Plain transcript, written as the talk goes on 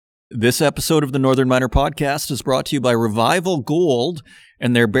This episode of the Northern Miner Podcast is brought to you by Revival Gold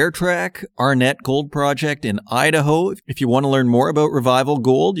and their Bear Track Arnett Gold Project in Idaho. If you want to learn more about Revival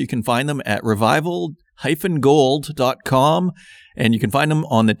Gold, you can find them at revival-gold.com, and you can find them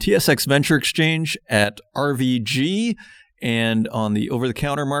on the TSX Venture Exchange at RVG and on the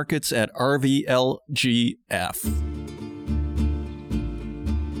over-the-counter markets at RVLGF.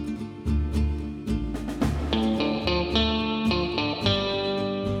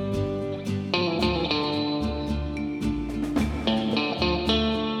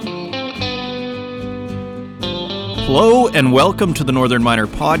 Hello and welcome to the Northern Miner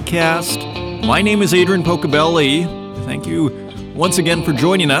Podcast. My name is Adrian Pocabelli. Thank you once again for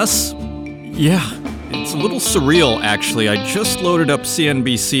joining us. Yeah, it's a little surreal actually. I just loaded up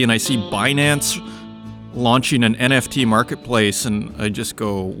CNBC and I see Binance launching an NFT marketplace and I just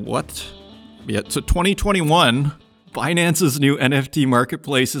go, what? Yeah, so 2021, Binance's new NFT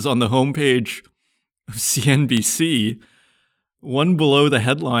marketplace is on the homepage of CNBC. One below the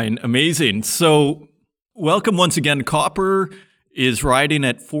headline. Amazing. So welcome once again. Copper is riding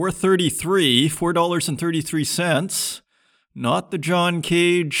at $4.33, not the John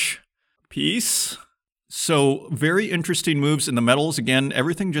Cage piece. So very interesting moves in the metals. Again,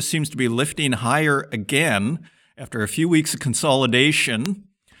 everything just seems to be lifting higher again after a few weeks of consolidation.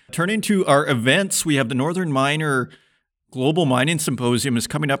 Turning to our events, we have the Northern Miner Global Mining Symposium is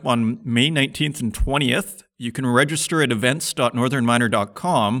coming up on May 19th and 20th. You can register at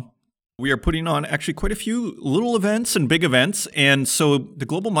events.northernminer.com. We are putting on actually quite a few little events and big events. And so the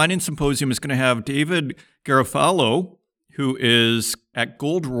Global Mining Symposium is going to have David Garofalo, who is at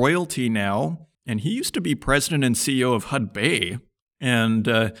Gold Royalty now. And he used to be president and CEO of Hudbay. And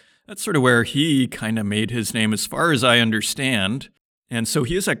that's sort of where he kind of made his name as far as I understand. And so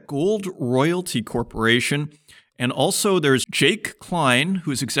he is at Gold Royalty Corporation. And also there's Jake Klein, who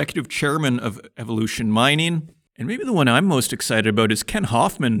is executive chairman of Evolution Mining. And maybe the one I'm most excited about is Ken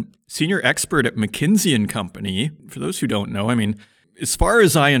Hoffman, senior expert at McKinsey & Company. For those who don't know, I mean, as far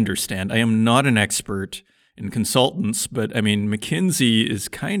as I understand, I am not an expert in consultants, but I mean, McKinsey is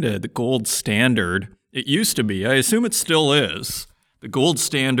kind of the gold standard. It used to be. I assume it still is the gold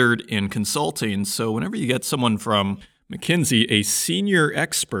standard in consulting. So whenever you get someone from McKinsey, a senior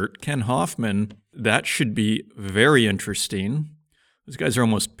expert, Ken Hoffman, that should be very interesting. Those guys are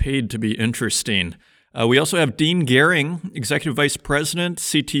almost paid to be interesting. We also have Dean Gehring, Executive Vice President,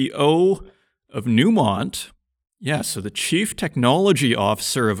 CTO of Newmont. Yeah, so the Chief Technology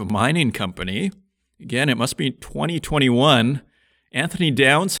Officer of a mining company. Again, it must be 2021. Anthony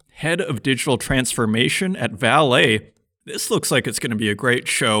Downs, Head of Digital Transformation at Vale. This looks like it's going to be a great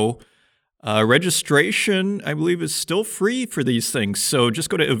show. Registration, I believe, is still free for these things. So just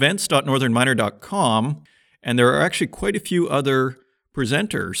go to events.northernminer.com. And there are actually quite a few other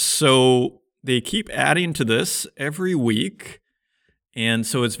presenters. So they keep adding to this every week, and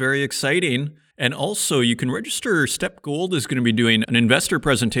so it's very exciting. And also, you can register. Step Gold is going to be doing an investor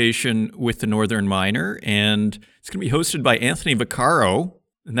presentation with the Northern Miner, and it's going to be hosted by Anthony Vaccaro,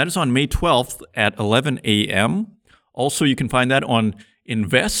 and that is on May 12th at 11 a.m. Also, you can find that on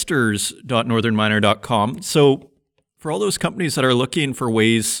investors.northernminer.com. So for all those companies that are looking for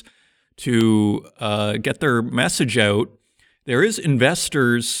ways to get their message out, there is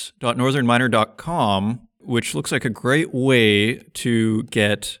investors.northernminer.com, which looks like a great way to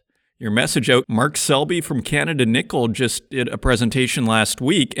get your message out. Mark Selby from Canada Nickel just did a presentation last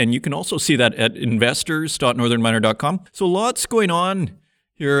week, and you can also see that at investors.northernminer.com. So lots going on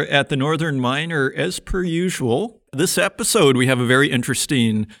here at the Northern Miner as per usual. This episode, we have a very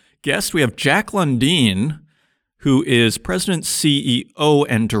interesting guest. We have Jack Lundin, who is president, CEO,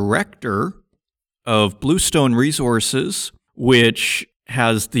 and director of Bluestone Resources, which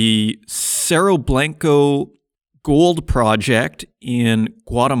has the Cerro Blanco gold project in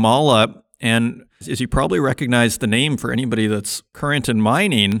Guatemala. And as you probably recognize the name for anybody that's current in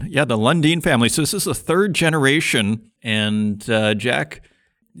mining, yeah, the Lundin family. So this is the third generation. And Jack,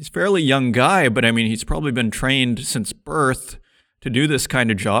 he's a fairly young guy, but I mean, he's probably been trained since birth to do this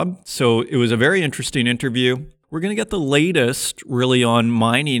kind of job. So it was a very interesting interview. We're going to get the latest really on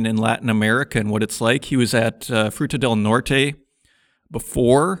mining in Latin America and what it's like. He was at Fruta del Norte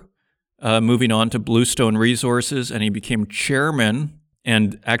before moving on to Bluestone Resources, and he became chairman.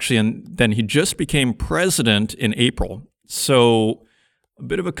 And then he just became president in April. So a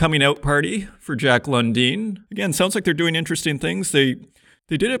bit of a coming out party for Jack Lundin. Again, sounds like they're doing interesting things. They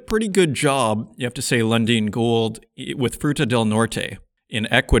did a pretty good job, you have to say, Lundin Gold, with Fruta del Norte in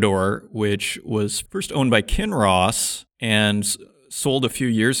Ecuador, which was first owned by Kinross and sold a few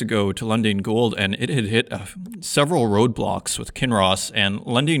years ago to Lundin Gold, and it had hit several roadblocks with Kinross, and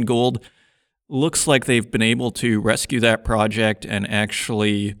Lundin Gold looks like they've been able to rescue that project and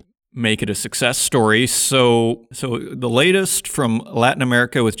actually make it a success story. So the latest from Latin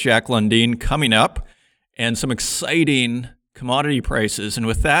America with Jack Lundin coming up, and some exciting commodity prices. And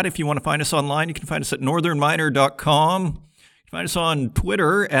with that, if you want to find us online, you can find us at northernminer.com. You can find us on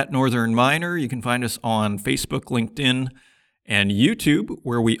Twitter at Northern Miner. You can find us on Facebook, LinkedIn, and YouTube,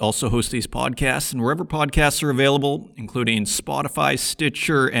 where we also host these podcasts, and wherever podcasts are available, including Spotify,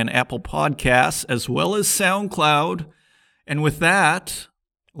 Stitcher, and Apple Podcasts, as well as SoundCloud. And with that,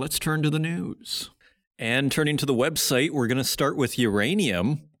 let's turn to the news. And turning to the website, we're going to start with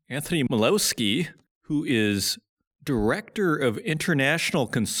uranium. Anthony Milowski, who is Director of International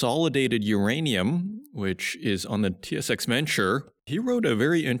Consolidated Uranium, which is on the TSX Venture, he wrote a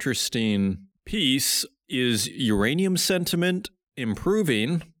very interesting piece. Is uranium sentiment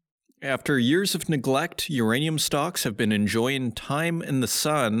improving? After years of neglect, uranium stocks have been enjoying time in the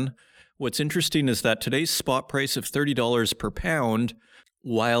sun. What's interesting is that today's spot price of $30 per pound,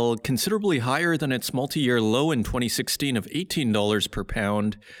 while considerably higher than its multi-year low in 2016 of $18 per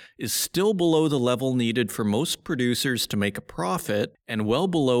pound, is still below the level needed for most producers to make a profit and well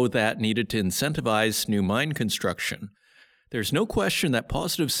below that needed to incentivize new mine construction. There's no question that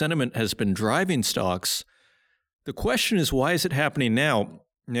positive sentiment has been driving stocks. The question is, why is it happening now?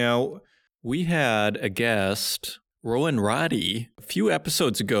 Now, we had a guest, Rowan Roddy, a few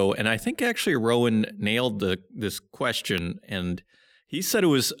episodes ago, and I think actually Rowan nailed this question, and he said it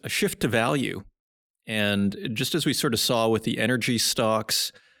was a shift to value. And just as we sort of saw with the energy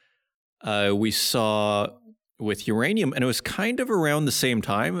stocks, we saw with uranium, and it was kind of around the same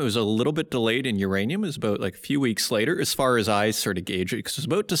time. It was a little bit delayed in uranium. It was about like a few weeks later, as far as I sort of gauge it, because it was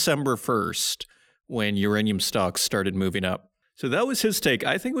about December 1st when uranium stocks started moving up. So that was his take.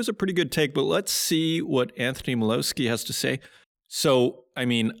 I think it was a pretty good take, but let's see what Anthony Milowski has to say. So, I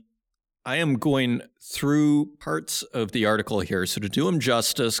mean, I am going through parts of the article here. So to do him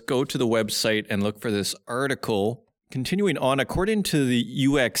justice, go to the website and look for this article. Continuing on, according to the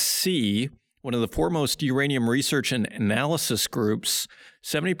UxC, one of the foremost uranium research and analysis groups,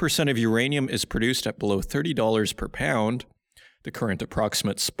 70% of uranium is produced at below $30 per pound, the current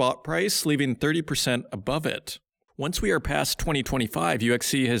approximate spot price, leaving 30% above it. Once we are past 2025,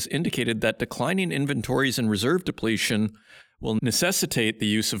 UxC has indicated that declining inventories and reserve depletion will necessitate the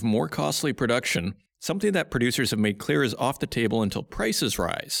use of more costly production, something that producers have made clear is off the table until prices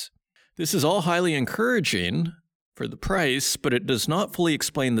rise. This is all highly encouraging for the price, but it does not fully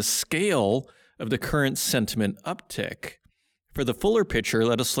explain the scale of the current sentiment uptick. For the fuller picture,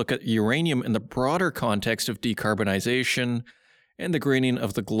 let us look at uranium in the broader context of decarbonization and the greening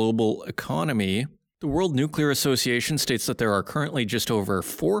of the global economy. The World Nuclear Association states that there are currently just over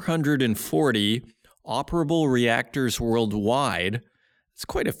 440 operable reactors worldwide. It's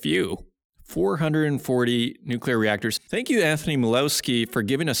quite a few. 440 nuclear reactors. Thank you, Anthony Milowski, for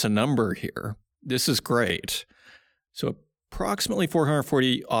giving us a number here. This is great. So approximately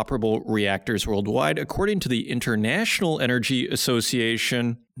 440 operable reactors worldwide. According to the International Energy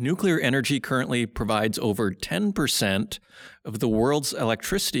Association, nuclear energy currently provides over 10% of the world's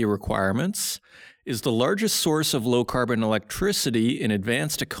electricity requirements, is the largest source of low-carbon electricity in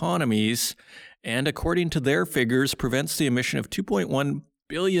advanced economies, and according to their figures, prevents the emission of 2.1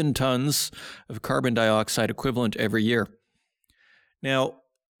 billion tons of carbon dioxide equivalent every year. Now,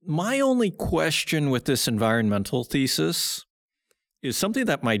 my only question with this environmental thesis is something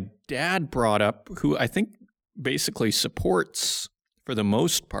that my dad brought up, who I think basically supports, for the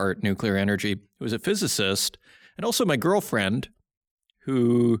most part, nuclear energy, who is a physicist, and also my girlfriend,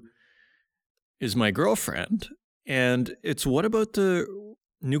 who is my girlfriend. And it's, what about the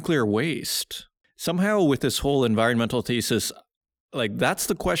nuclear waste? Somehow with this whole environmental thesis, like, that's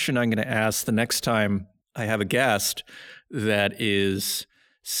the question I'm going to ask the next time I have a guest that is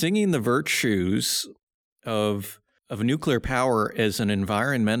singing the virtues of nuclear power as an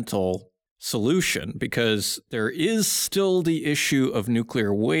environmental solution, because there is still the issue of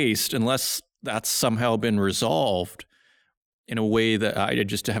nuclear waste, unless that's somehow been resolved in a way that I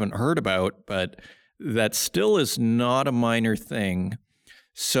just haven't heard about, but that still is not a minor thing.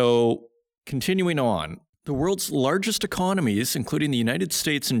 So continuing on, the world's largest economies, including the United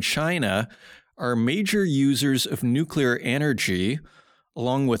States and China, are major users of nuclear energy,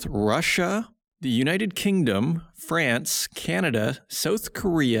 along with Russia, the United Kingdom, France, Canada, South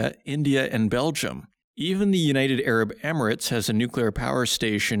Korea, India, and Belgium. Even the United Arab Emirates has a nuclear power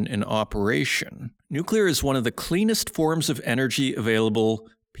station in operation. Nuclear is one of the cleanest forms of energy available,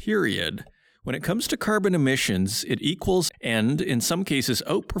 period. When it comes to carbon emissions, it equals and, in some cases,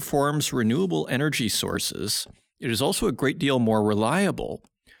 outperforms renewable energy sources. It is also a great deal more reliable.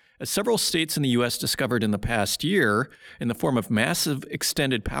 As several states in the U.S. discovered in the past year, in the form of massive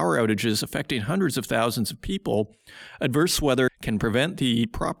extended power outages affecting hundreds of thousands of people, adverse weather can prevent the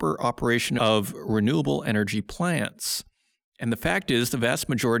proper operation of renewable energy plants. And the fact is, the vast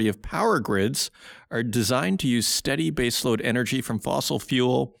majority of power grids are designed to use steady baseload energy from fossil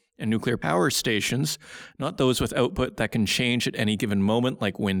fuel and nuclear power stations, not those with output that can change at any given moment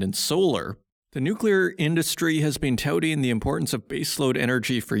like wind and solar. The nuclear industry has been touting the importance of baseload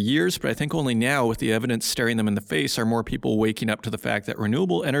energy for years, but I think only now, with the evidence staring them in the face, are more people waking up to the fact that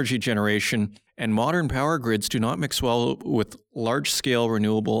renewable energy generation and modern power grids do not mix well with large-scale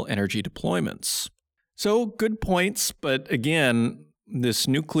renewable energy deployments. So, good points, but again, this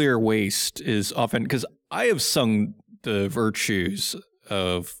nuclear waste is often, because I have sung the virtues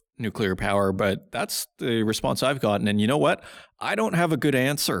of nuclear power, but that's the response I've gotten. And you know what? I don't have a good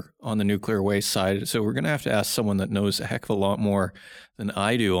answer on the nuclear waste side, so we're going to have to ask someone that knows a heck of a lot more than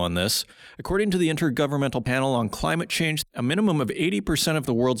I do on this. According to the Intergovernmental Panel on Climate Change, a minimum of 80% of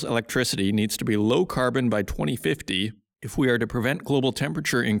the world's electricity needs to be low carbon by 2050 if we are to prevent global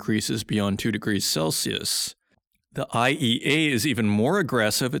temperature increases beyond 2 degrees Celsius. The IEA is even more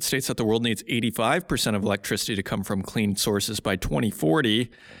aggressive. It states that the world needs 85% of electricity to come from clean sources by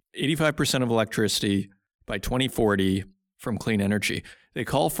 2040, 85% of electricity by 2040 from clean energy. They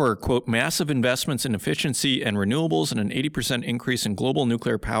call for, quote, massive investments in efficiency and renewables and an 80% increase in global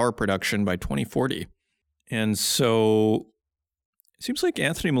nuclear power production by 2040. And so it seems like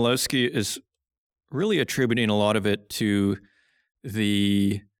Anthony Milewski is really attributing a lot of it to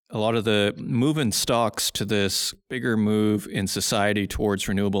a lot of the move in stocks to this bigger move in society towards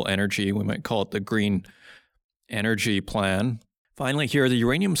renewable energy. We might call it the green energy plan. Finally here, the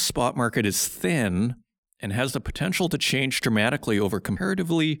uranium spot market is thin and has the potential to change dramatically over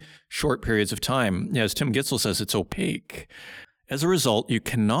comparatively short periods of time. As Tim Gitzel says, it's opaque. As a result, you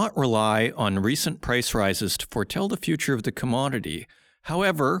cannot rely on recent price rises to foretell the future of the commodity.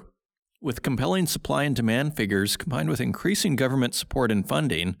 However, with compelling supply and demand figures combined with increasing government support and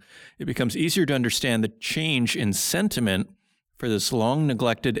funding, it becomes easier to understand the change in sentiment for this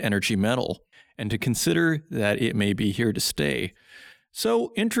long-neglected energy metal and to consider that it may be here to stay.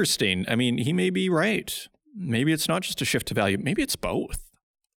 So interesting. I mean, he may be right. Maybe it's not just a shift to value. Maybe it's both.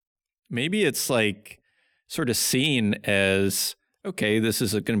 Maybe it's like sort of seen as, okay, this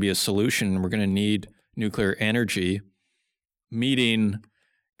is going to be a solution. We're going to need nuclear energy, meeting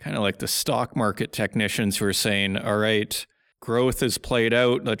kind of like the stock market technicians who are saying, all right, growth is played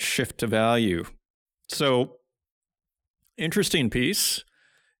out, let's shift to value. So, interesting piece.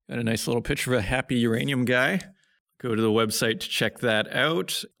 Got a nice little picture of a happy uranium guy. Go to the website to check that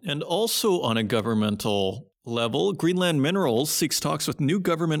out. And also on a governmental level, Greenland Minerals seeks talks with new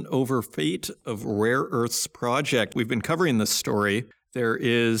government over fate of rare earths project. We've been covering this story. There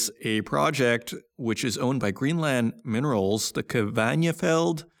is a project which is owned by Greenland Minerals, the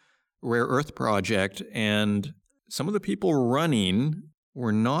Kvanefjeld Rare Earth Project, and some of the people running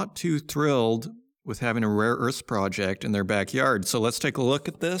were not too thrilled with having a rare earths project in their backyard. So let's take a look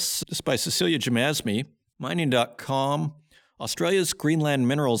at this. This is by Cecilia Jamasmy, mining.com. Australia's Greenland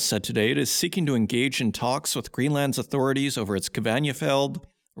Minerals said today it is seeking to engage in talks with Greenland's authorities over its Kvanefjeld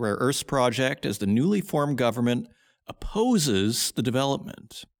Rare Earths Project as the newly formed government opposes the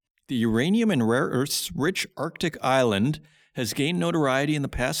development. The uranium and rare earths rich Arctic island has gained notoriety in the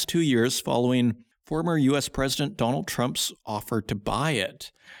past 2 years following former U.S. President Donald Trump's offer to buy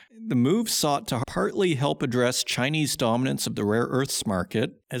it. The move sought to partly help address Chinese dominance of the rare earths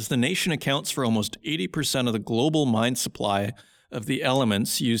market, as the nation accounts for almost 80% of the global mine supply of the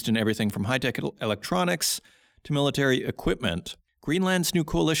elements used in everything from high-tech electronics to military equipment. Greenland's new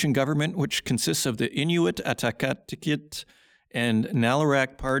coalition government, which consists of the Inuit, Ataqatigiit, and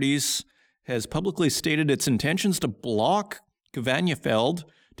Nalarak parties, has publicly stated its intentions to block Kvanefjeld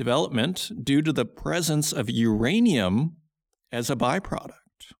development due to the presence of uranium as a byproduct.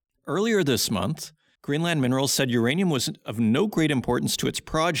 Earlier this month, Greenland Minerals said uranium was of no great importance to its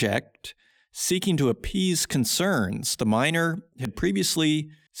project, seeking to appease concerns. The miner had previously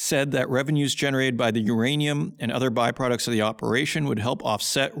said that revenues generated by the uranium and other byproducts of the operation would help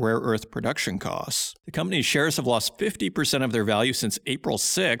offset rare earth production costs. The company's shares have lost 50% of their value since April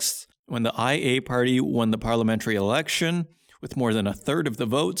 6th, when the IA party won the parliamentary election with more than a third of the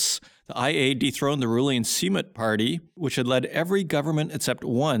votes. The IA dethroned the ruling Seemut party, which had led every government except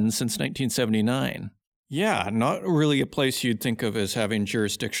one since 1979. Yeah, not really a place you'd think of as having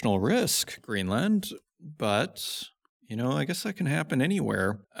jurisdictional risk, Greenland, but I guess that can happen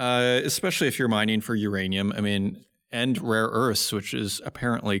anywhere, especially if you're mining for uranium. And rare earths, which is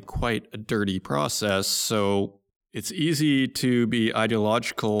apparently quite a dirty process. So it's easy to be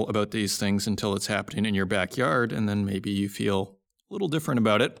ideological about these things until it's happening in your backyard, and then maybe you feel a little different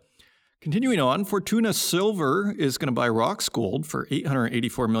about it. Continuing on, Fortuna Silver is going to buy Roxgold for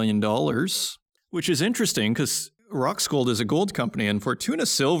 $884 million, which is interesting because Roxgold is a gold company, and Fortuna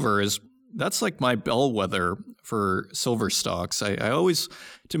Silver that's like my bellwether for silver stocks. I always,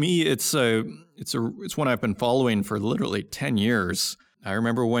 to me, it's one I've been following for literally 10 years. I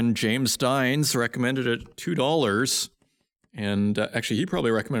remember when James Dines recommended it at $2, and actually he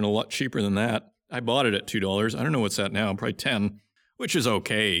probably recommended a lot cheaper than that. I bought it at $2. I don't know what's that now, probably 10, which is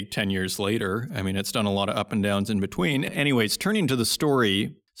okay 10 years later. It's done a lot of up and downs in between. Anyways, turning to the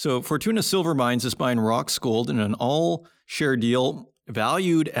story. So Fortuna Silver Mines is buying Roxgold in an all-share deal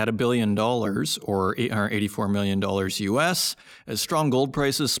valued at $1 billion or $884 million US, as strong gold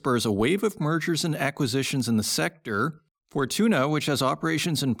prices spurs a wave of mergers and acquisitions in the sector. Fortuna, which has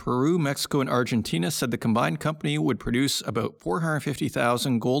operations in Peru, Mexico, and Argentina, said the combined company would produce about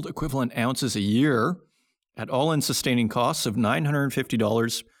 450,000 gold equivalent ounces a year at all-in sustaining costs of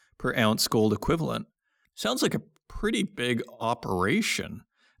 $950 per ounce gold equivalent. Sounds like a pretty big operation.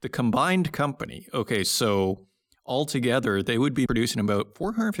 The combined company. Okay, so altogether, they would be producing about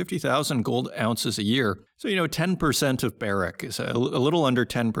 450,000 gold ounces a year. So, 10% of Barrick is a little under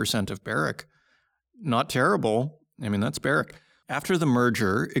 10% of Barrick. Not terrible. That's Barrick. After the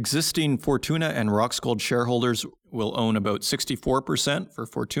merger, existing Fortuna and Roxgold shareholders will own about 64% for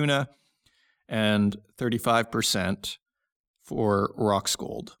Fortuna and 35% for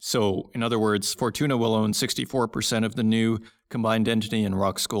Roxgold. So, in other words, Fortuna will own 64% of the new combined entity, and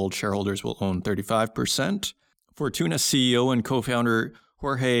Roxgold shareholders will own 35%. Fortuna CEO and co-founder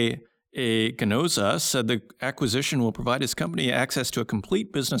Jorge A. Ganoza said the acquisition will provide his company access to a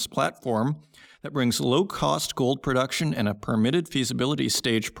complete business platform that brings low-cost gold production and a permitted feasibility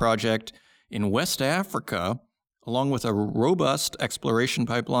stage project in West Africa, along with a robust exploration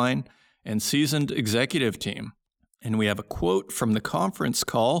pipeline and seasoned executive team. And we have a quote from the conference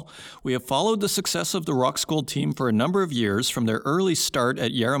call. "We have followed the success of the Roxgold team for a number of years from their early start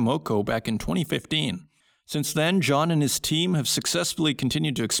at Yaramoko back in 2015. Since then, John and his team have successfully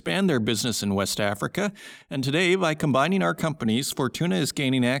continued to expand their business in West Africa, and today, by combining our companies, Fortuna is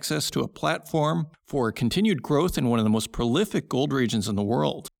gaining access to a platform for continued growth in one of the most prolific gold regions in the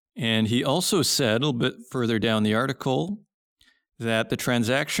world." And he also said, a little bit further down the article, that the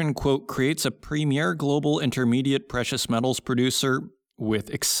transaction, quote, "creates a premier global intermediate precious metals producer with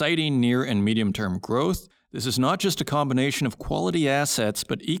exciting near and medium-term growth. This is not just a combination of quality assets,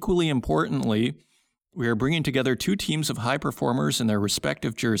 but equally importantly, we are bringing together two teams of high performers in their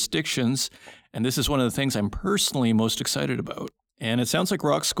respective jurisdictions, and this is one of the things I'm personally most excited about." And it sounds like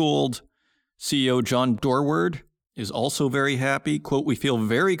Roxgold CEO John Dorward is also very happy. Quote, "We feel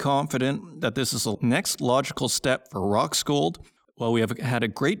very confident that this is the next logical step for Roxgold. While we have had a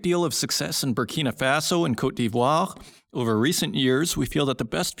great deal of success in Burkina Faso and Côte d'Ivoire over recent years, we feel that the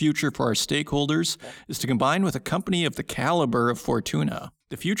best future for our stakeholders is to combine with a company of the caliber of Fortuna.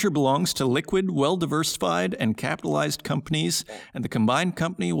 The future belongs to liquid, well-diversified, and capitalized companies, and the combined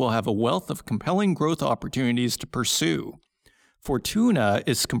company will have a wealth of compelling growth opportunities to pursue. Fortuna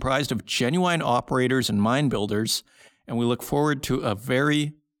is comprised of genuine operators and mine builders, and we look forward to a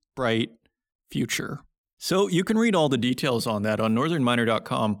very bright future." So you can read all the details on that on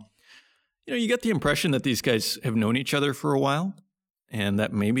northernminer.com. You get the impression that these guys have known each other for a while and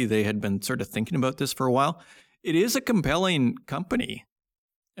that maybe they had been sort of thinking about this for a while. It is a compelling company.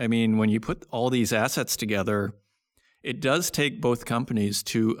 When you put all these assets together, it does take both companies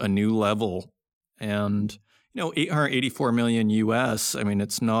to a new level. And, $884 million US,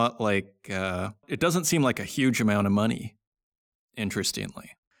 it's not like, it doesn't seem like a huge amount of money,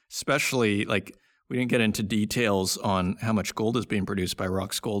 interestingly. Especially, we didn't get into details on how much gold is being produced by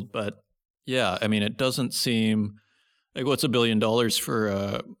Roxgold, but yeah, it doesn't seem like what's $1 billion for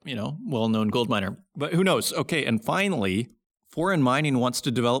a, well-known gold miner, but who knows? Okay. And finally, Foran Mining wants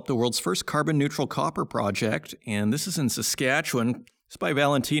to develop the world's first carbon-neutral copper project, and this is in Saskatchewan. It's by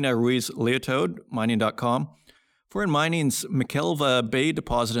Valentina Ruiz-Leotaud, mining.com. Foran Mining's McKelva Bay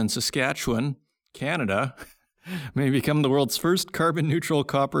deposit in Saskatchewan, Canada, may become the world's first carbon-neutral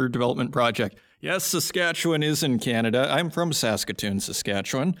copper development project. Yes, Saskatchewan is in Canada. I'm from Saskatoon,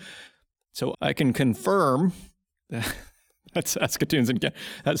 Saskatchewan. So I can confirm that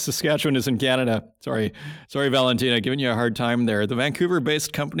Saskatchewan is in Canada. Sorry, Valentina, giving you a hard time there. The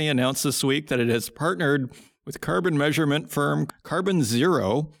Vancouver-based company announced this week that it has partnered with carbon measurement firm Carbon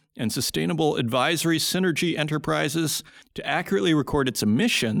Zero and Sustainable Advisory Synergy Enterprises to accurately record its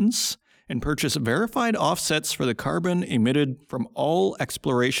emissions and purchase verified offsets for the carbon emitted from all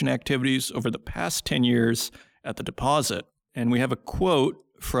exploration activities over the past 10 years at the deposit. And we have a quote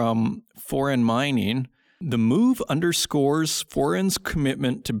from Foran Mining. The move underscores Foran's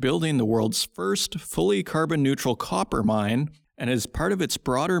commitment to building the world's first fully carbon-neutral copper mine and is part of its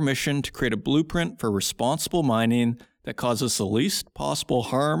broader mission to create a blueprint for responsible mining that causes the least possible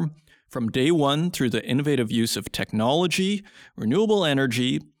harm from day one through the innovative use of technology, renewable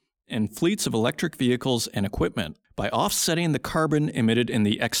energy, and fleets of electric vehicles and equipment. By offsetting the carbon emitted in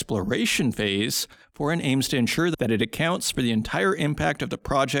the exploration phase, Foran aims to ensure that it accounts for the entire impact of the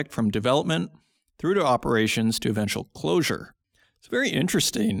project from development through to operations to eventual closure. It's very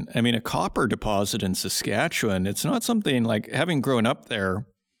interesting. I mean, a copper deposit in Saskatchewan, it's not something like, having grown up there,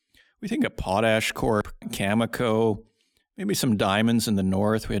 we think of Potash Corp, Cameco, maybe some diamonds in the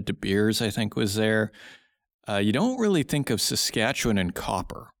north. We had De Beers, I think, was there. You don't really think of Saskatchewan and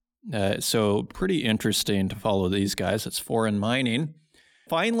copper. So pretty interesting to follow these guys. It's Foran Mining.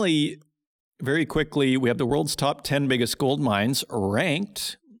 Finally, very quickly, we have the world's top 10 biggest gold mines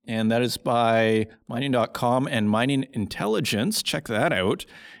ranked, and that is by mining.com and Mining Intelligence. Check that out.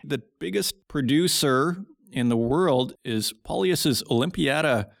 The biggest producer in the world is Polyus's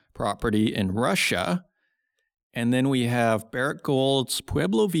Olympiada property in Russia. And then we have Barrick Gold's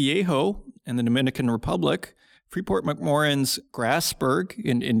Pueblo Viejo in the Dominican Republic, Freeport-McMoran's Grasberg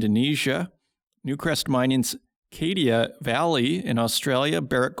in Indonesia, Newcrest Mining's Cadia Valley in Australia,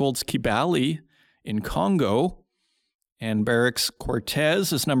 Barrick Gold's Kibali in Congo, and Barrick's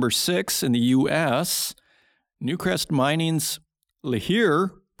Cortez is number 6 in the U.S., Newcrest Mining's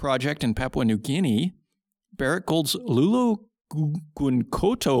Lihir project in Papua New Guinea, Barrick Gold's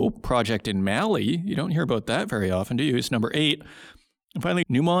Loulo-Gounkoto project in Mali. You don't hear about that very often, do you? It's number 8. And finally,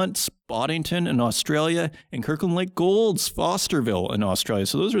 Newmont's Boddington in Australia and Kirkland Lake Gold's Fosterville in Australia.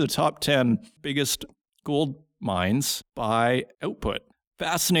 So those are the top 10 biggest gold mines by output.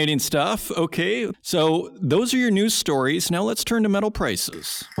 Fascinating stuff. Okay, so those are your news stories. Now let's turn to metal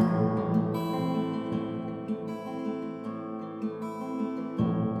prices.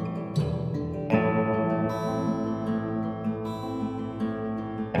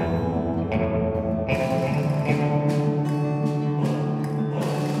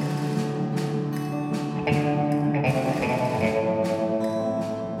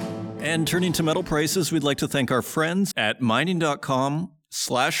 And turning to metal prices, we'd like to thank our friends at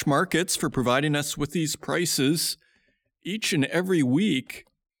mining.com/markets for providing us with these prices each and every week.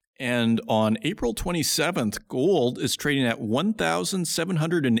 And on April 27th, gold is trading at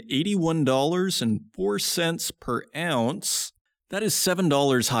 $1,781.04 per ounce. That is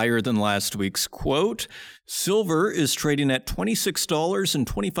 $7 higher than last week's quote. Silver is trading at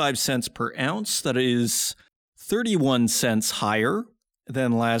 $26.25 per ounce. That is 31 cents higher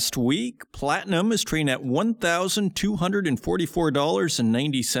than last week. Platinum is trading at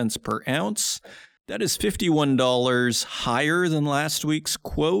 $1,244.90 per ounce. That is $51 higher than last week's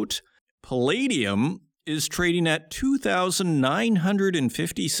quote. Palladium is trading at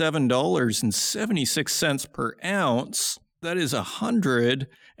 $2,957.76 per ounce. That is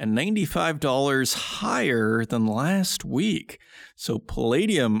 $195 higher than last week. So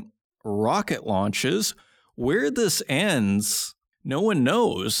Palladium rocket launches. Where this ends, no one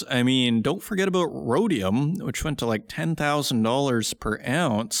knows. I mean, don't forget about rhodium, which went to like $10,000 per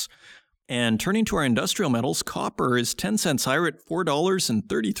ounce. And turning to our industrial metals, copper is 10 cents higher at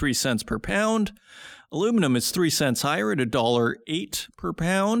 $4.33 per pound. Aluminum is 3 cents higher at $1.08 per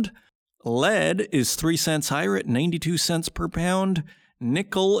pound. Lead is 3 cents higher at 92 cents per pound.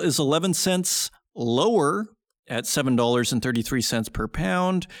 Nickel is 11 cents lower at $7.33 per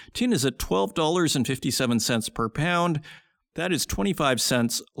pound. Tin is at $12.57 per pound. That is 25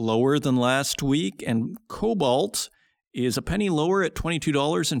 cents lower than last week. And cobalt is a penny lower at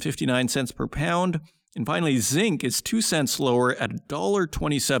 $22.59 per pound. And finally, zinc is 2 cents lower at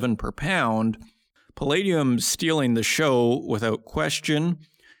 $1.27 per pound. Palladium stealing the show without question.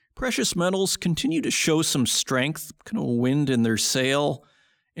 Precious metals continue to show some strength, kind of wind in their sail.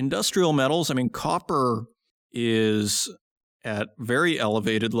 Industrial metals, I mean, copper is at very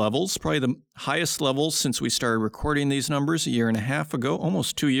elevated levels, probably the highest levels since we started recording these numbers a year and a half ago,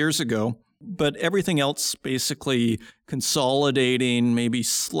 almost 2 years ago. But everything else basically consolidating, maybe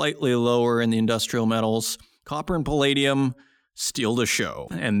slightly lower in the industrial metals. Copper and palladium steal the show.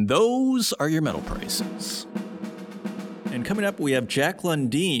 And those are your metal prices. And coming up, we have Jack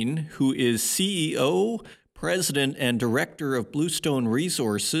Lundin, who is CEO, President, and Director of Bluestone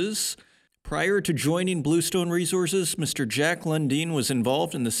Resources. Prior to joining Bluestone Resources, Mr. Jack Lundin was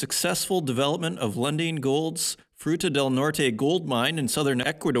involved in the successful development of Lundin Gold's Fruta del Norte gold mine in southern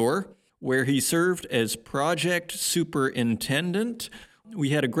Ecuador, where he served as project superintendent.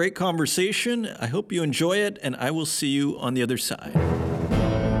 We had a great conversation. I hope you enjoy it, and I will see you on the other side.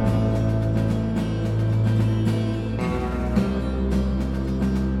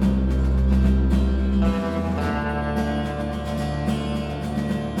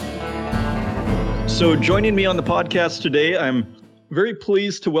 So joining me on the podcast today, I'm very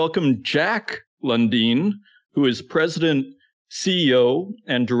pleased to welcome Jack Lundin, who is President, CEO,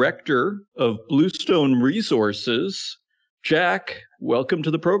 and Director of Bluestone Resources. Jack, welcome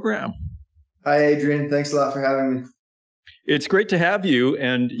to the program. Hi, Adrian. Thanks a lot for having me. It's great to have you,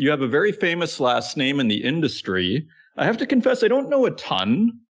 and you have a very famous last name in the industry. I have to confess, I don't know a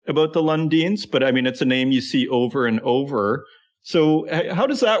ton about the Lundins, but I mean, it's a name you see over and over. So how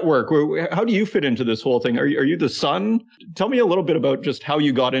does that work? How do you fit into this whole thing? Are you the son? Tell me a little bit about just how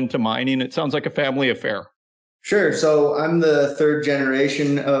you got into mining. It sounds like a family affair. Sure. So I'm the third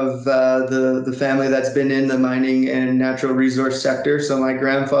generation of the family that's been in the mining and natural resource sector. So my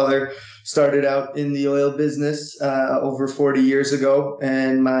grandfather started out in the oil business over 40 years ago,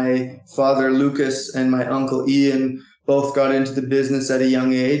 and my father Lucas and my uncle Ian both got into the business at a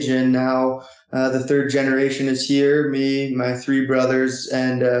young age, and now the third generation is here. Me, my three brothers,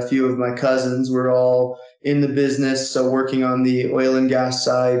 and a few of my cousins. We're all in the business, so working on the oil and gas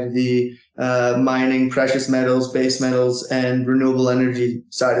side, the mining, precious metals, base metals, and renewable energy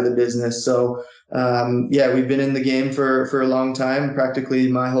side of the business. So we've been in the game for a long time,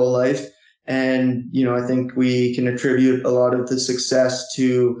 practically my whole life. And, I think we can attribute a lot of the success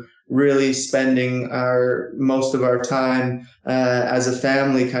to really spending most of our time as a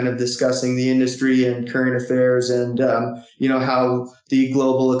family kind of discussing the industry and current affairs and, how the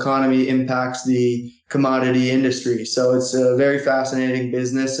global economy impacts the commodity industry. So it's a very fascinating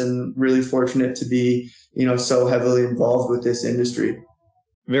business and really fortunate to be, so heavily involved with this industry.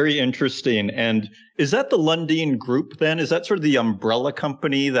 Very interesting. And is that the Lundin Group then? Is that sort of the umbrella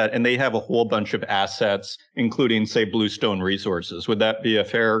company and they have a whole bunch of assets, including, say, Bluestone Resources? Would that be a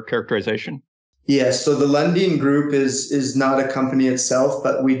fair characterization? Yes. So the Lundin Group is not a company itself,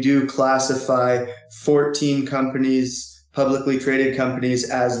 but we do classify 14 companies, publicly traded companies,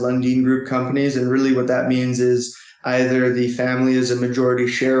 as Lundin Group companies. And really what that means is either the family is a majority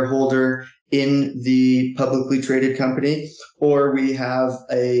shareholder in the publicly traded company, or we have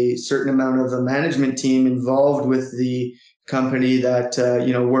a certain amount of the management team involved with the company that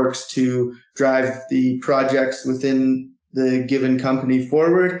works to drive the projects within the given company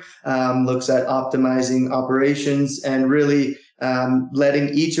forward, looks at optimizing operations and really letting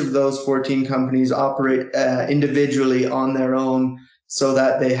each of those 14 companies operate individually on their own so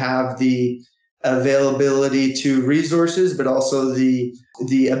that they have the availability to resources, but also the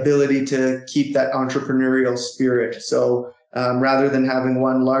ability to keep that entrepreneurial spirit. So rather than having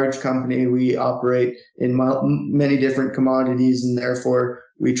one large company, we operate in many different commodities, and therefore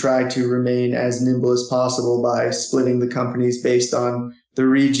we try to remain as nimble as possible by splitting the companies based on the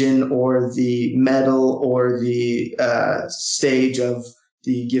region or the metal or the stage of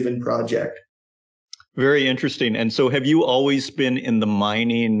the given project. Very interesting. And so have you always been in the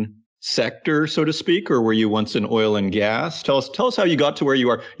mining sector, so to speak, or were you once in oil and gas? Tell us how you got to where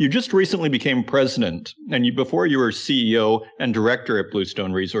you are. You just recently became president, and before you were CEO and director at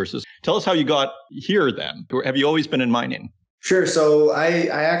Bluestone Resources. Tell us how you got here then. Have you always been in mining? Sure. So I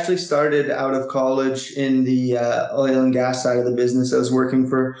actually started out of college in the oil and gas side of the business. I was working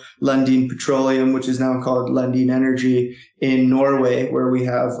for Lundin Petroleum, which is now called Lundin Energy in Norway, where we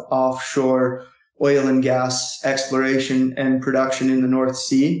have offshore oil and gas exploration and production in the North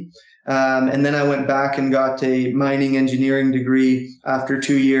Sea. And then I went back and got a mining engineering degree after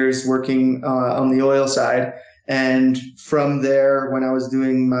 2 years working on the oil side. And from there, when I was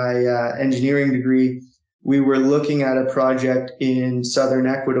doing my engineering degree, we were looking at a project in southern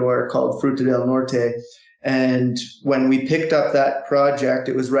Ecuador called Fruta del Norte. And when we picked up that project,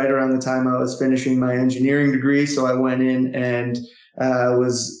 it was right around the time I was finishing my engineering degree. So I went in and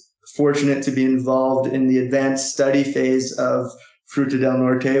was fortunate to be involved in the advanced study phase of Fruta del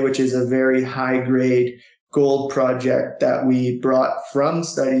Norte, which is a very high-grade gold project that we brought from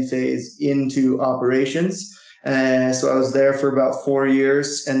study phase into operations. So I was there for about 4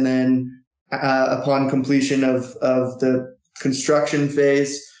 years, and then upon completion of the construction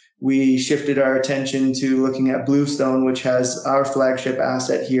phase, we shifted our attention to looking at Bluestone, which has our flagship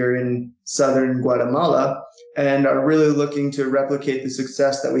asset here in southern Guatemala, and are really looking to replicate the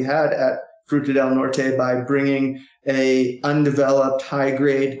success that we had at Fruta del Norte by bringing a undeveloped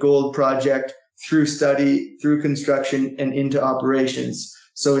high-grade gold project through study, through construction, and into operations.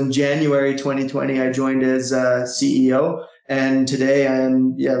 So in January 2020, I joined as CEO, and today I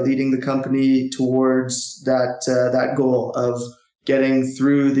am leading the company towards that goal of getting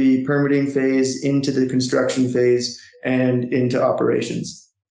through the permitting phase, into the construction phase, and into operations.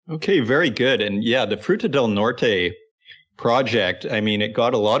 Okay, very good. And yeah, the Fruta del Norte project, I mean, it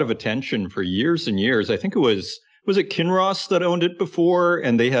got a lot of attention for years and years. I think was it Kinross that owned it before,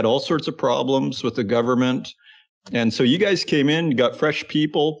 and they had all sorts of problems with the government. And so you guys came in, got fresh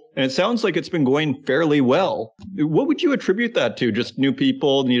people, and it sounds like it's been going fairly well. What would you attribute that to? Just new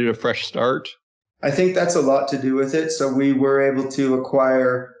people needed a fresh start? I think that's a lot to do with it. So we were able to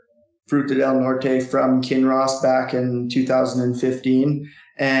acquire Fruta del Norte from Kinross back in 2015.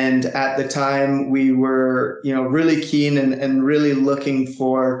 And at the time, we were, really keen and really looking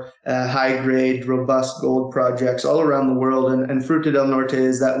for high-grade, robust gold projects all around the world. And Fruta del Norte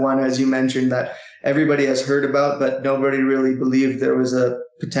is that one, as you mentioned, that everybody has heard about, but nobody really believed there was a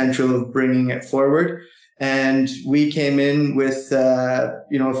potential of bringing it forward. And we came in with, a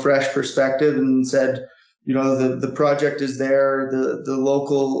fresh perspective and said, the project is there. The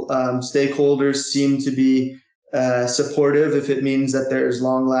local stakeholders seem to be supportive if it means that there's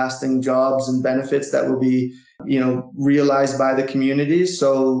long-lasting jobs and benefits that will be, realized by the community.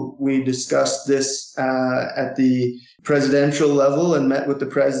 So we discussed this at the presidential level and met with the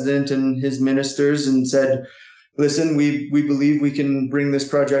president and his ministers and said, listen, we believe we can bring this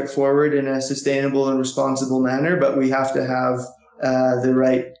project forward in a sustainable and responsible manner, but we have to have the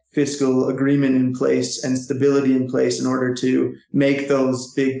right fiscal agreement in place and stability in place in order to make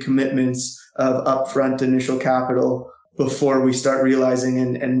those big commitments of upfront initial capital before we start realizing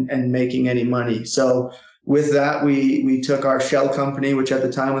and making any money. So with that, we took our shell company, which at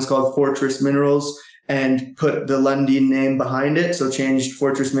the time was called Fortress Minerals, and put the Lundin name behind it. So changed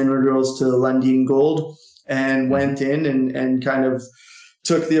Fortress Minerals to Lundin Gold, and went in and kind of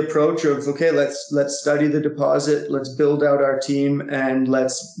took the approach of, okay, let's study the deposit, let's build out our team, and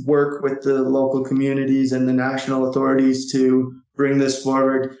let's work with the local communities and the national authorities to bring this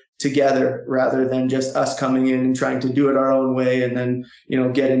forward together, rather than just us coming in and trying to do it our own way and then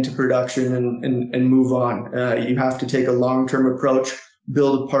get into production and move on. You have to take a long-term approach,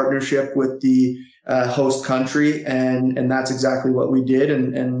 build a partnership with the host country, and that's exactly what we did.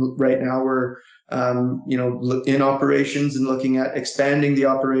 And right now we're in operations and looking at expanding the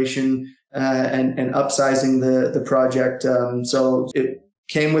operation and upsizing the project. So it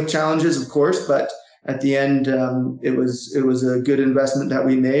came with challenges, of course, but at the end, it was a good investment that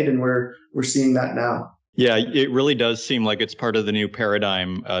we made, and we're seeing that now. Yeah, it really does seem like it's part of the new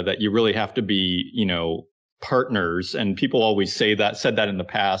paradigm that you really have to be, partners. And people always said that in the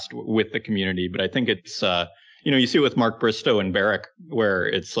past with the community. But I think it's, you see it with Mark Bristow and Barrick, where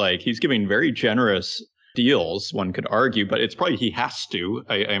it's like he's giving very generous deals, one could argue, but it's probably he has to,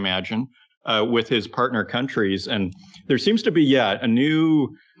 I imagine, with his partner countries. And there seems to be, a new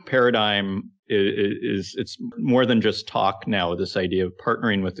paradigm. It's more than just talk now, this idea of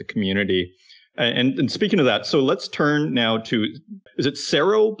partnering with the community. And speaking of that, so let's turn now to, is it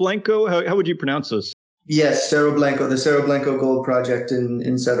Cerro Blanco? How would you pronounce this? Yes, Cerro Blanco, the Cerro Blanco Gold Project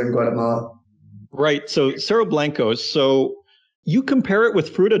in southern Guatemala. Right. So Cerro Blanco. So you compare it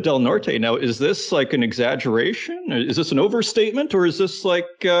with Fruta del Norte. Now, is this like an exaggeration? Is this an overstatement, or is this like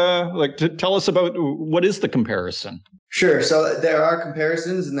to tell us about what is the comparison? Sure. So there are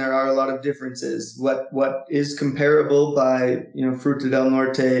comparisons and there are a lot of differences. What is comparable by Fruta del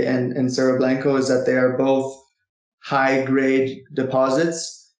Norte and Cerro Blanco is that they are both high grade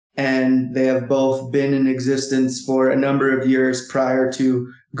deposits, and they have both been in existence for a number of years prior to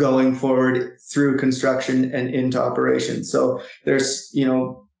going forward through construction and into operation. So there's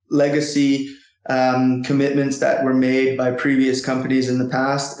legacy commitments that were made by previous companies in the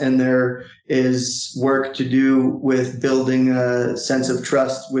past, and there is work to do with building a sense of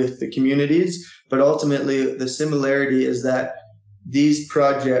trust with the communities. But ultimately, the similarity is that these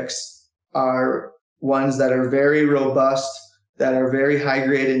projects are ones that are very robust, that are very high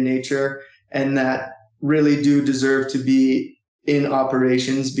grade in nature, and that really do deserve to be in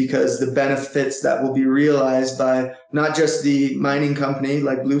operations, because the benefits that will be realized by not just the mining company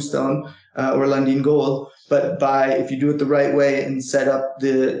like Bluestone or Lundin Gold, but by, if you do it the right way and set up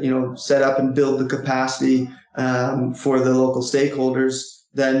and build the capacity for the local stakeholders,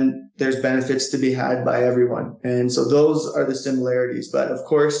 then there's benefits to be had by everyone. And so those are the similarities. But of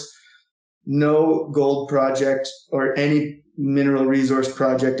course, no gold project or any mineral resource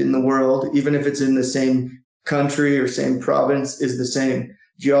project in the world, even if it's in the same country or same province, is the same.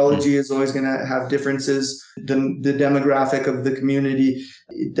 Geology is always going to have differences. The demographic of the community,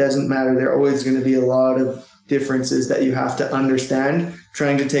 it doesn't matter. There are always going to be a lot of differences that you have to understand.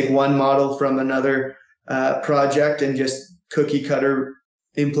 Trying to take one model from another project and just cookie cutter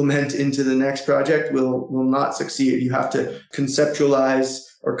implement into the next project will not succeed. You have to contextualize,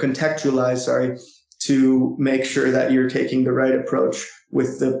 to make sure that you're taking the right approach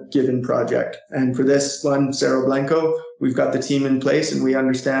with the given project. And for this one, Cerro Blanco, we've got the team in place and we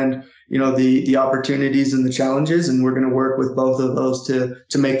understand, the opportunities and the challenges, and we're going to work with both of those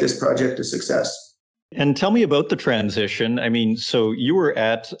to make this project a success. And tell me about the transition. I mean, so you were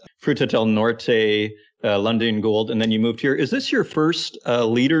at Fruta del Norte, Lundin Gold, and then you moved here. Is this your first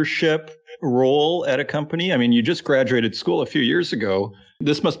leadership role at a company? I mean, you just graduated school a few years ago.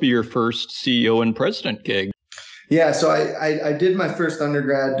 This must be your first CEO and president gig. Yeah, so I did my first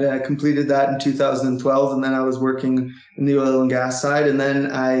undergrad, completed that in 2012, and then I was working in the oil and gas side, and then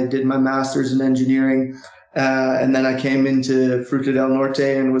I did my master's in engineering, and then I came into Fruta del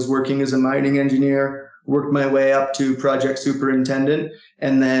Norte and was working as a mining engineer, worked my way up to project superintendent,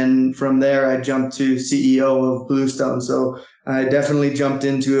 and then from there I jumped to CEO of Bluestone. So I definitely jumped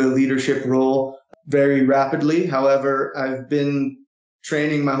into a leadership role very rapidly. However, I've been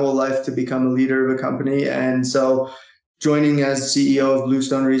training my whole life to become a leader of a company. And so joining as CEO of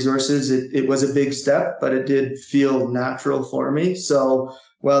Bluestone Resources, it was a big step, but it did feel natural for me. So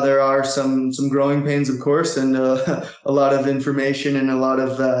while there are some growing pains, of course, and a lot of information and a lot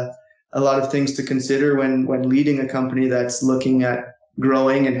of things to consider when leading a company that's looking at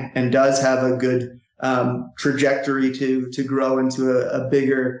growing and does have a good trajectory to grow into a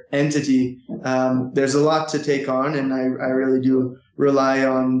bigger entity, there's a lot to take on, and I really do rely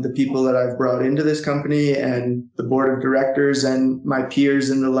on the people that I've brought into this company and the board of directors and my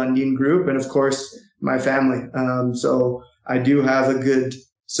peers in the Lundin group, and of course my family. So I do have a good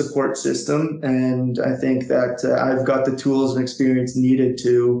support system, and I think that I've got the tools and experience needed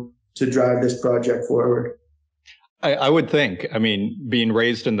to drive this project forward. I would think, I mean, being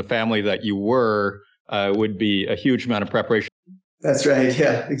raised in the family that you were would be a huge amount of preparation. That's right.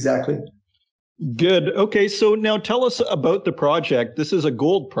 Yeah, exactly. Good. Okay, so now tell us about the project. This is a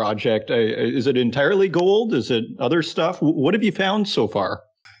gold project. Is it entirely gold? Is it other stuff? What have you found so far?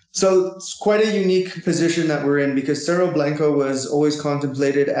 So it's quite a unique position that we're in because Cerro Blanco was always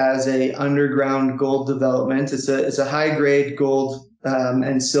contemplated as a underground gold development. It's a high grade gold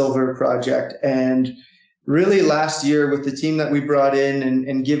and silver project. And really last year with the team that we brought in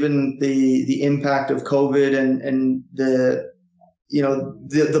and given the impact of COVID and the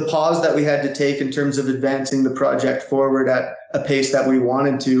pause that we had to take in terms of advancing the project forward at a pace that we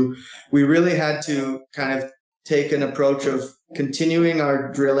wanted to, we really had to kind of take an approach of continuing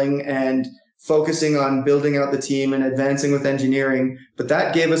our drilling and focusing on building out the team and advancing with engineering. But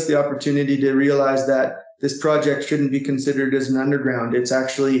that gave us the opportunity to realize that this project shouldn't be considered as an underground. It's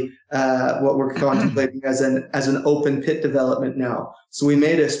actually what we're contemplating as an open pit development now. So we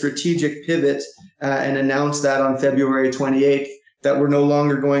made a strategic pivot and announced that on February 28th, that we're no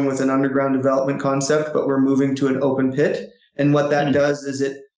longer going with an underground development concept, but we're moving to an open pit. And what that does is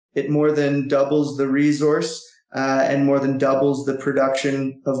it more than doubles the resource and more than doubles the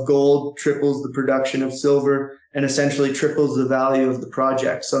production of gold, triples the production of silver, and essentially triples the value of the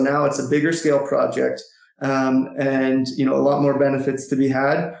project. So now it's a bigger scale project and a lot more benefits to be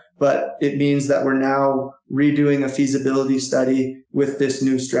had. But it means that we're now redoing a feasibility study with this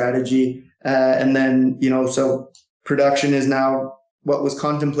new strategy. And then, so production is now what was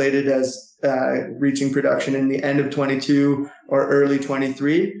contemplated as reaching production in the end of 22 or early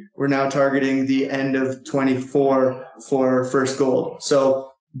 23. We're now targeting the end of 24 for first gold.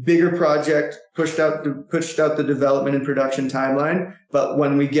 So bigger project, pushed out the development and production timeline. But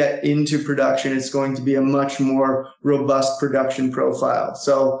when we get into production, it's going to be a much more robust production profile.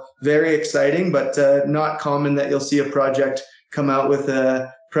 So very exciting, but not common that you'll see a project come out with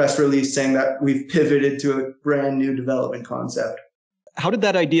a press release saying that we've pivoted to a brand new development concept. How did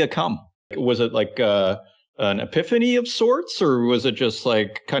that idea come? Was it like an epiphany of sorts, or was it just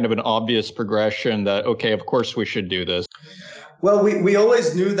like kind of an obvious progression that, okay, of course we should do this? Well, we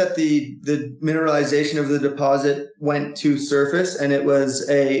always knew that the mineralization of the deposit went to surface, and it was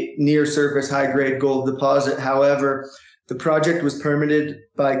a near surface high grade gold deposit. However, the project was permitted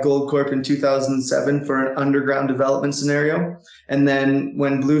by Goldcorp in 2007 for an underground development scenario. And then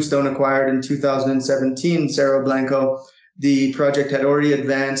when Bluestone acquired in 2017 Cerro Blanco, the project had already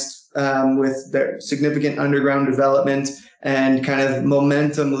advanced with their significant underground development and kind of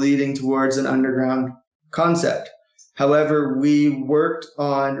momentum leading towards an underground concept. However, we worked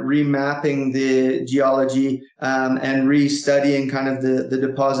on remapping the geology and restudying kind of the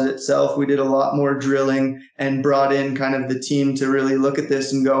deposit itself. We did a lot more drilling and brought in kind of the team to really look at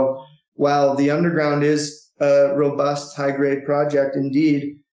this and go, wow, the underground is a robust, high-grade project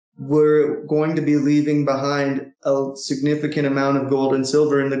indeed. We're going to be leaving behind a significant amount of gold and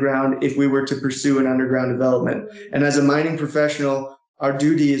silver in the ground if we were to pursue an underground development. And as a mining professional, our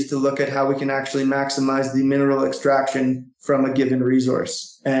duty is to look at how we can actually maximize the mineral extraction from a given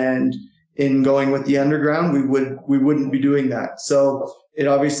resource. And in going with the underground, we wouldn't be doing that. So it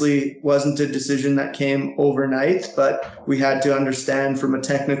obviously wasn't a decision that came overnight, but we had to understand from a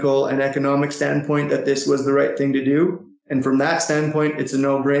technical and economic standpoint that this was the right thing to do. And from that standpoint, it's a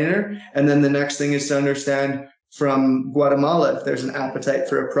no-brainer. And then the next thing is to understand from Guatemala if there's an appetite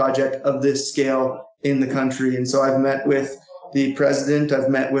for a project of this scale in the country. And so I've met with the president, I've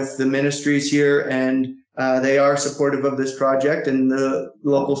met with the ministries here, and they are supportive of this project, and the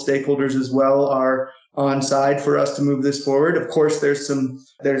local stakeholders as well are on side for us to move this forward. Of course, there's some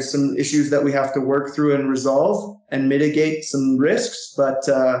issues that we have to work through and resolve and mitigate some risks, but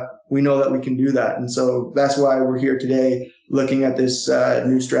we know that we can do that. And so that's why we're here today looking at this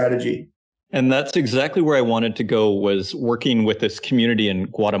new strategy. And that's exactly where I wanted to go, was working with this community in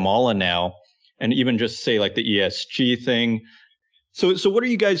Guatemala now, and even just say like the ESG thing. So what are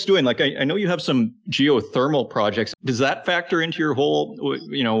you guys doing? Like, I know you have some geothermal projects. Does that factor into your whole,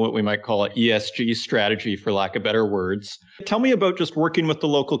 what we might call an ESG strategy, for lack of better words? Tell me about just working with the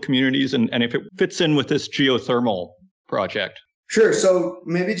local communities and if it fits in with this geothermal project. Sure. So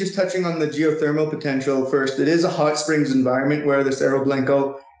maybe just touching on the geothermal potential first. It is a hot springs environment where the Cerro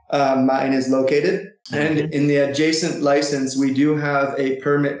Blanco mine is located. And in the adjacent license, we do have a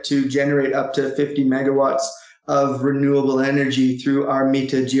permit to generate up to 50 megawatts of renewable energy through our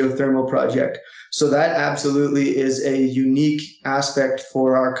Mita geothermal project. So that absolutely is a unique aspect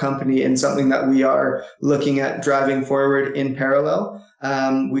for our company and something that we are looking at driving forward in parallel.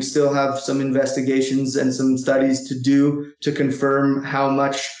 We still have some investigations and some studies to do to confirm how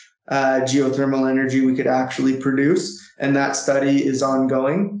much geothermal energy we could actually produce, and that study is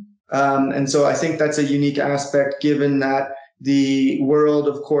ongoing. And so I think that's a unique aspect, given that the world,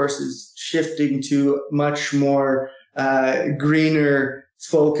 of course, is shifting to much more greener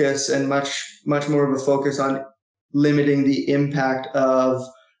focus and much more of a focus on limiting the impact of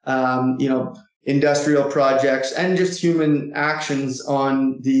industrial projects and just human actions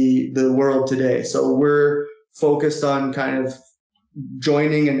on the world today. So we're focused on kind of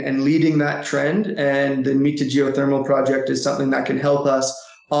joining and leading that trend, and the Mita geothermal project is something that can help us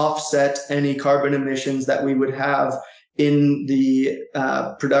offset any carbon emissions that we would have in the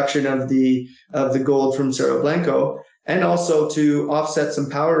production of the gold from Cerro Blanco, and also to offset some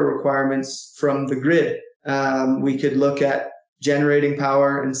power requirements from the grid. We could look at generating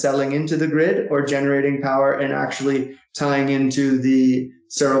power and selling into the grid, or generating power and actually tying into the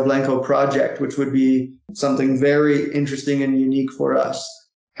Cerro Blanco project, which would be something very interesting and unique for us.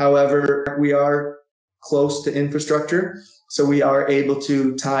 However, we are close to infrastructure, so we are able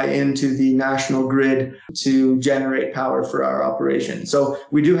to tie into the national grid to generate power for our operation. So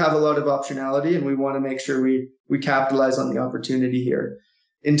we do have a lot of optionality, and we want to make sure we capitalize on the opportunity here.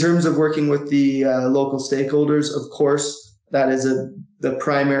 In terms of working with the local stakeholders, of course, that is the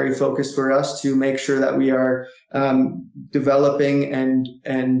primary focus for us, to make sure that we are developing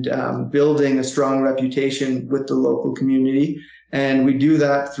and building a strong reputation with the local community. And we do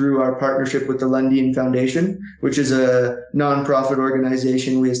that through our partnership with the Lundin Foundation, which is a nonprofit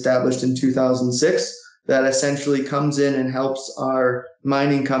organization we established in 2006 that essentially comes in and helps our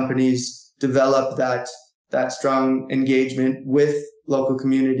mining companies develop that strong engagement with local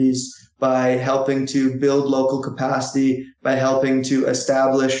communities by helping to build local capacity, by helping to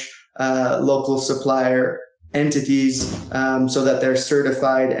establish local supplier entities so that they're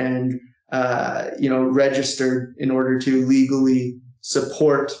certified and registered in order to legally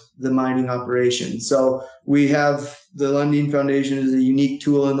support the mining operation. So we have the Lundin Foundation is a unique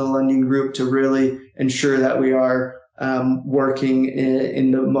tool in the Lundin Group to really ensure that we are working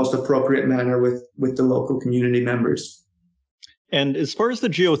in the most appropriate manner with the local community members. And as far as the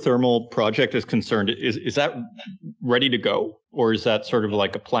geothermal project is concerned, is that ready to go? Or is that sort of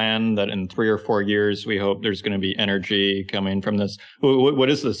like a plan that in 3 or 4 years, we hope there's going to be energy coming from this? What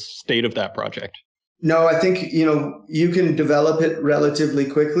is the state of that project? No, I think, you can develop it relatively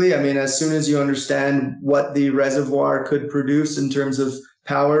quickly. I mean, as soon as you understand what the reservoir could produce in terms of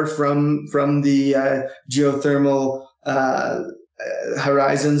power from the geothermal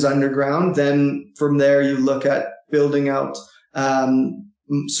horizons underground, then from there you look at building out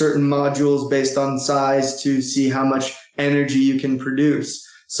certain modules based on size to see how much energy you can produce.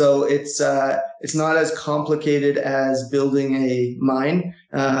 So it's not as complicated as building a mine,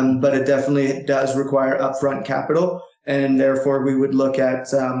 but it definitely does require upfront capital, and therefore we would look at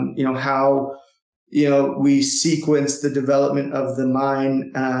how we sequence the development of the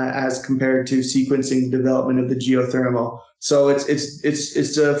mine as compared to sequencing the development of the geothermal. So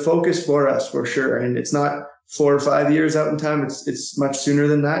it's a focus for us for sure, and it's not 4 or 5 years out in time. It's much sooner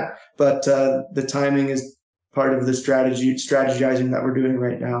than that, but the timing is part of the strategizing that we're doing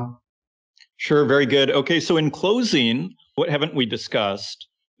right now. Sure, very good. Okay, so in closing, what haven't we discussed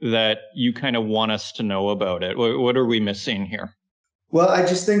that you kind of want us to know about it? What are we missing here? Well, I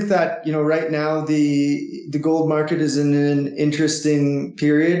just think that, right now the gold market is in an interesting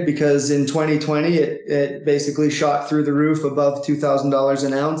period because in 2020, it basically shot through the roof above $2,000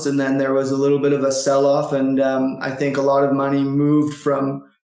 an ounce. And then there was a little bit of a sell-off. And I think a lot of money moved from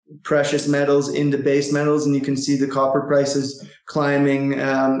precious metals into base metals. And you can see the copper prices climbing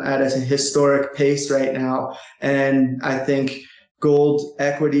at a historic pace right now. And I think gold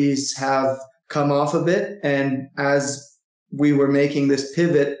equities have come off a bit. And as we were making this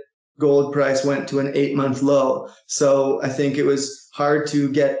pivot, gold price went to an 8-month low. So I think it was hard to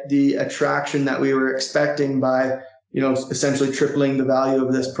get the attraction that we were expecting by, essentially tripling the value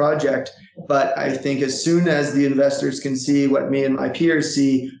of this project. But I think as soon as the investors can see what me and my peers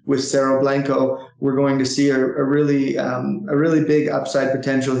see with Cerro Blanco, we're going to see a really big upside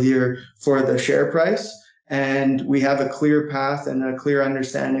potential here for the share price. And we have a clear path and a clear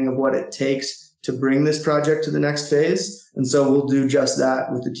understanding of what it takes to bring this project to the next phase. And so we'll do just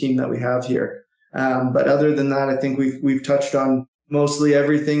that with the team that we have here. But other than that, I think we've touched on mostly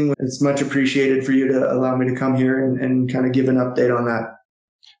everything. It's much appreciated for you to allow me to come here and kind of give an update on that.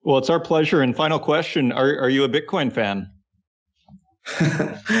 Well, it's our pleasure. And final question, are you a Bitcoin fan?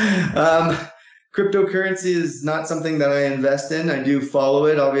 Cryptocurrency is not something that I invest in. I do follow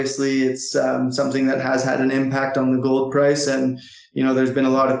it. Obviously, it's something that has had an impact on the gold price. And, there's been a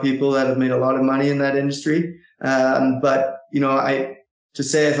lot of people that have made a lot of money in that industry. But to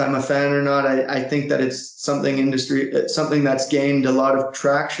say if I'm a fan or not, I think that it's something that's gained a lot of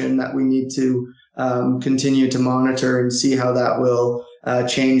traction that we need to continue to monitor and see how that will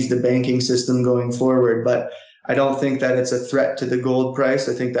change the banking system going forward. But I don't think that it's a threat to the gold price.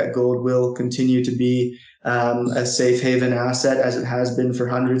 I think that gold will continue to be a safe haven asset as it has been for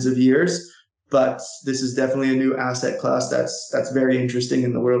hundreds of years. But this is definitely a new asset class that's very interesting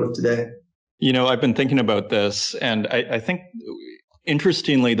in the world of today. I've been thinking about this, and I think,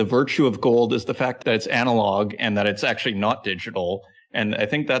 interestingly, the virtue of gold is the fact that it's analog and that it's actually not digital. And I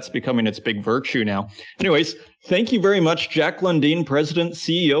think that's becoming its big virtue now. Anyways, thank you very much, Jack Lundin, President,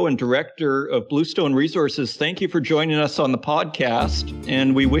 CEO, and Director of Bluestone Resources. Thank you for joining us on the podcast,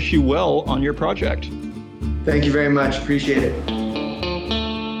 and we wish you well on your project. Thank you very much. Appreciate it.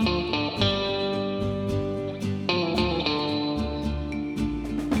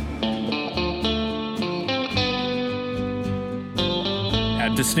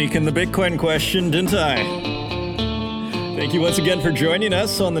 Had to sneak in the Bitcoin question, didn't I? Thank you once again for joining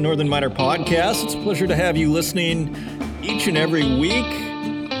us on the Northern Miner Podcast. It's a pleasure to have you listening each and every week.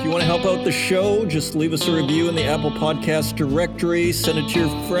 If you want to help out the show, just leave us a review in the Apple Podcast directory. Send it to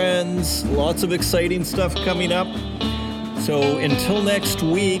your friends. Lots of exciting stuff coming up. So until next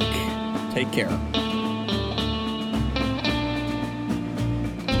week, take care.